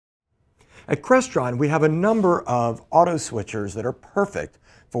At Crestron, we have a number of auto switchers that are perfect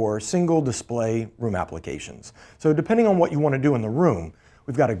for single display room applications. So depending on what you want to do in the room,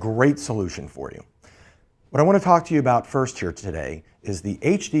 we've got a great solution for you. What I want to talk to you about first here today is the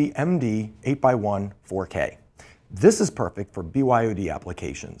HD MD8x1 4K. This is perfect for BYOD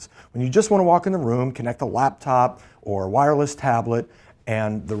applications. When you just want to walk in the room, connect a laptop or wireless tablet,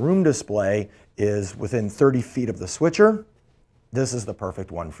 and the room display is within 30 feet of the switcher, this is the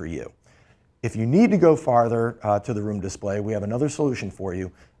perfect one for you. If you need to go farther to the room display, we have another solution for you,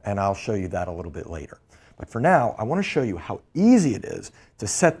 and I'll show you that a little bit later. But for now, I want to show you how easy it is to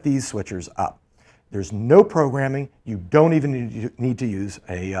set these switchers up. There's no programming. You don't even need to use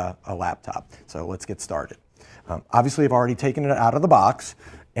a laptop. So let's get started. Obviously, I've already taken it out of the box,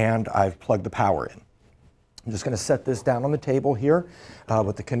 and I've plugged the power in. I'm just going to set this down on the table here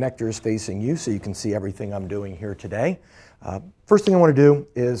with the connectors facing you so you can see everything I'm doing here today. First thing I want to do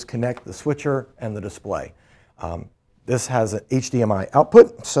is connect the switcher and the display. This has an HDMI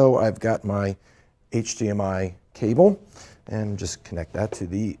output, so I've got my HDMI cable and just connect that to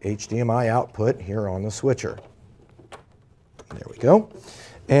the HDMI output here on the switcher. There we go.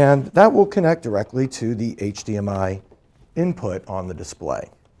 And that will connect directly to the HDMI input on the display.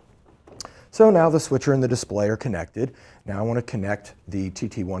 So now the switcher and the display are connected. Now I want to connect the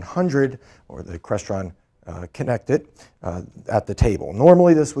TT100 or the Crestron connected at the table.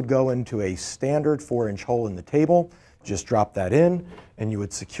 Normally this would go into a standard 4-inch hole in the table. Just drop that in and you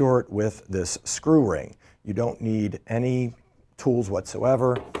would secure it with this screw ring. You don't need any tools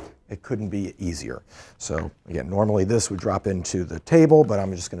whatsoever. It couldn't be easier. So again, normally this would drop into the table, but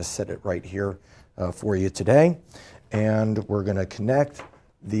I'm just going to set it right here for you today. And we're going to connect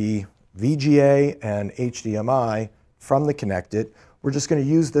the VGA and HDMI from the connected. We're just going to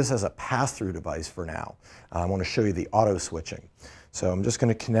use this as a pass-through device for now. I want to show you the auto switching. So I'm just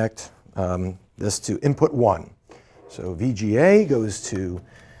going to connect this to input 1. So VGA goes to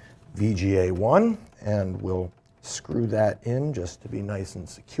VGA 1, and we'll screw that in just to be nice and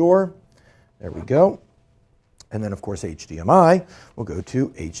secure. There we go. And then of course HDMI will go to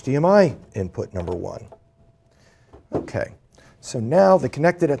HDMI input number 1. Okay, so now the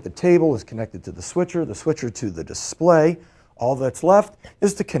connected at the table is connected to the switcher to the display. All that's left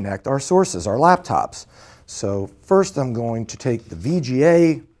is to connect our sources, our laptops. So first I'm going to take the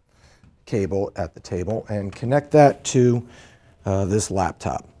VGA cable at the table and connect that to this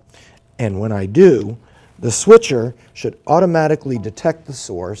laptop. And when I do, the switcher should automatically detect the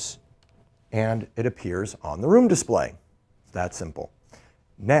source and it appears on the room display. It's that simple.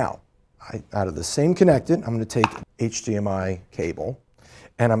 Now, out of the same connected, I'm going to take HDMI cable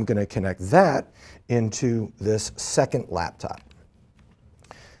and I'm going to connect that into this second laptop.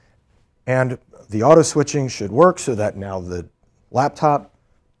 And the auto switching should work so that now the laptop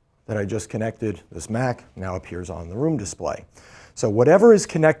that I just connected, this Mac, now appears on the room display. So whatever is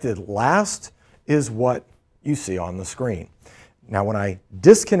connected last is what you see on the screen. Now when I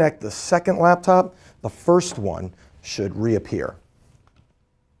disconnect the second laptop, the first one should reappear.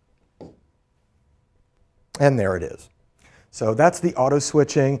 And there it is. So that's the auto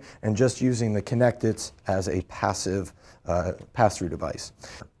switching and just using the connecteds as a passive pass-through device.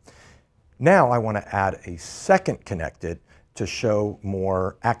 Now I want to add a second connected to show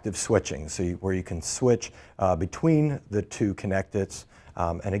more active switching, so where you can switch between the two connecteds.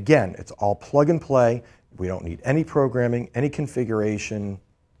 And again, it's all plug and play. We don't need any programming, any configuration,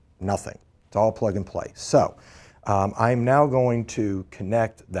 nothing. It's all plug and play. So I'm now going to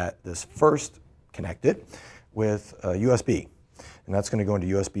connect this first connected with USB. And that's going to go into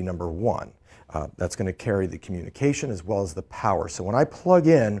USB number 1. That's going to carry the communication as well as the power. So when I plug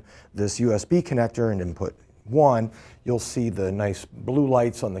in this USB connector and input 1, you'll see the nice blue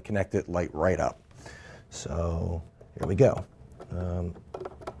lights on the connected light right up. So here we go.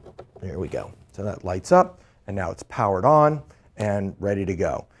 There we go. So that lights up, and now it's powered on and ready to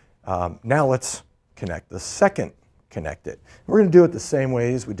go. Now let's connect the second connected. We're going to do it the same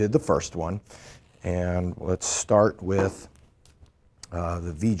way as we did the first one. And let's start with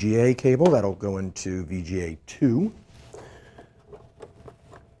the VGA cable. That'll go into VGA 2.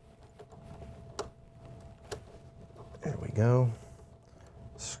 There we go.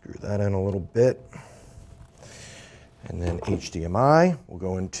 Screw that in a little bit. And then HDMI will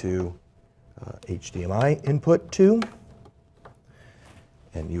go into HDMI input 2.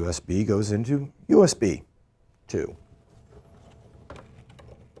 And USB goes into USB 2.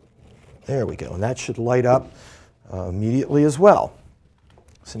 There we go. And that should light up immediately as well.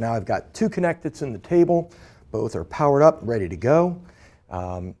 So now I've got two connecteds in the table. Both are powered up, ready to go.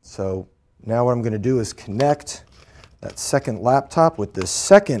 So now what I'm going to do is connect that second laptop with this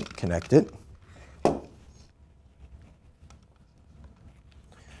second connected.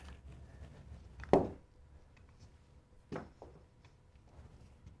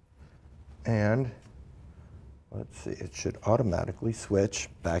 And let's see, it should automatically switch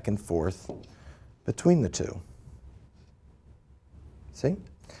back and forth between the two. See?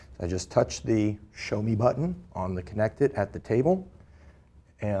 I just touch the Show Me button on the Connected at the table,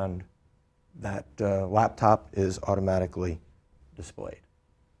 and that laptop is automatically displayed.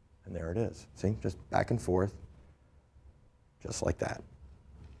 And there it is. See? Just back and forth, just like that.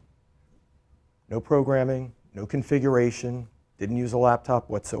 No programming, no configuration, didn't use a laptop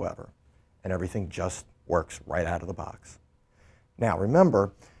whatsoever. And everything just works right out of the box. Now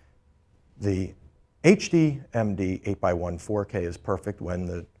remember, the HD MD 8x1 4K is perfect when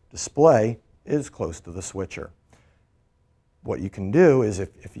the display is close to the switcher. What you can do is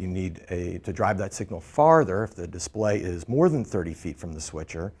if you need to drive that signal farther, if the display is more than 30 feet from the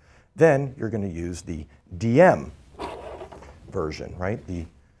switcher, then you're going to use the DM version, right? The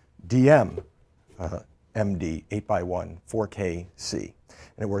DM MD 8x1 4KC.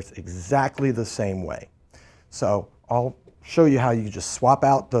 And it works exactly the same way. So I'll show you how you just swap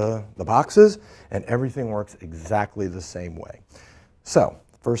out the boxes and everything works exactly the same way. So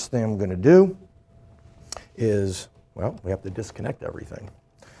first thing I'm going to do is, well, we have to disconnect everything.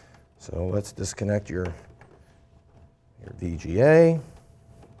 So let's disconnect your VGA.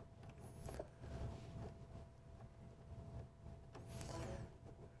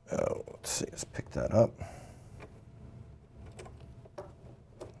 Oh, let's see, let's pick that up.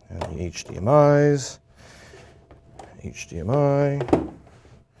 And the HDMIs, HDMI,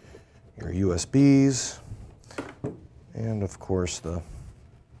 your USBs, and of course the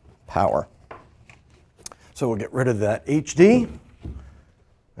power. So we'll get rid of that HD,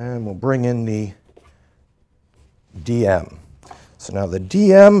 and we'll bring in the DM. So now the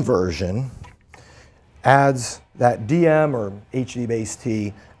DM version adds that DM or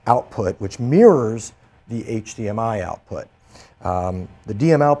HD-based output, which mirrors the HDMI output. The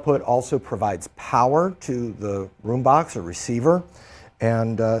DM output also provides power to the room box or receiver,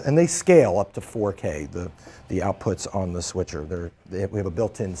 and they scale up to 4K, the outputs on the switcher. We have a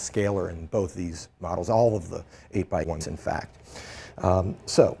built-in scaler in both these models, all of the 8x1s in fact.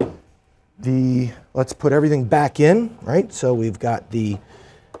 So let's put everything back in, right? So we've got the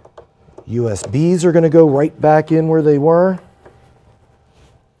USBs are going to go right back in where they were.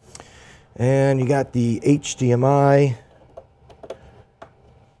 And you got the HDMI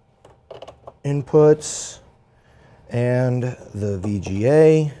inputs and the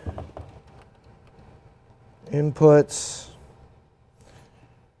VGA inputs.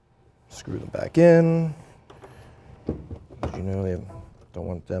 Screw them back in. As you know, they don't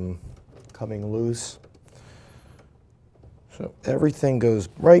want them coming loose. So everything goes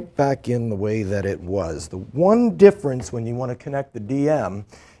right back in the way that it was. The one difference when you want to connect the DM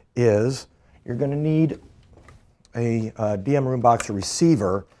is you're going to need a DM room box or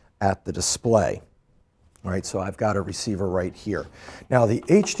receiver at the display. All right, so I've got a receiver right here. Now the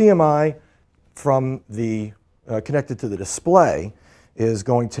HDMI from the connected to the display is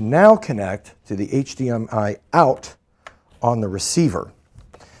going to now connect to the HDMI out on the receiver.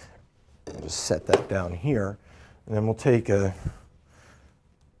 I'll just set that down here, and then we'll take a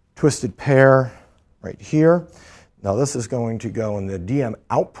twisted pair right here. Now this is going to go in the DM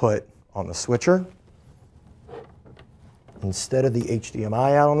output on the switcher. Instead of the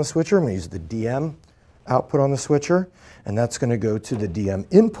HDMI out on the switcher, I'm going to use the DM output on the switcher, and that's going to go to the DM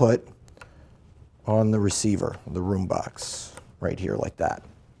input on the receiver, the room box, right here like that.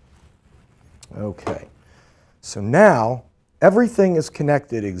 Okay, so now everything is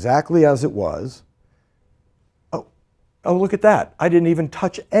connected exactly as it was. Oh, look at that. I didn't even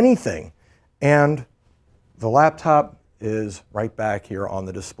touch anything. And the laptop is right back here on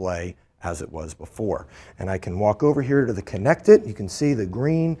the display as it was before. And I can walk over here to the connected. You can see the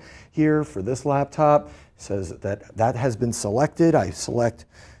green here for this laptop. It says that that has been selected. I select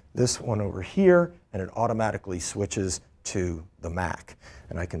this one over here, and it automatically switches to the Mac.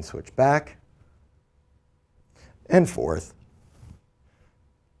 And I can switch back and forth,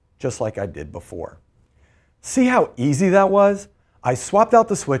 just like I did before. See how easy that was? I swapped out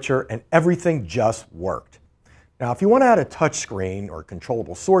the switcher and everything just worked. Now, if you want to add a touch screen or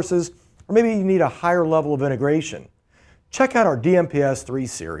controllable sources, or maybe you need a higher level of integration, check out our DMPS 3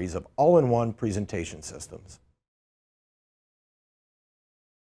 series of all-in-one presentation systems.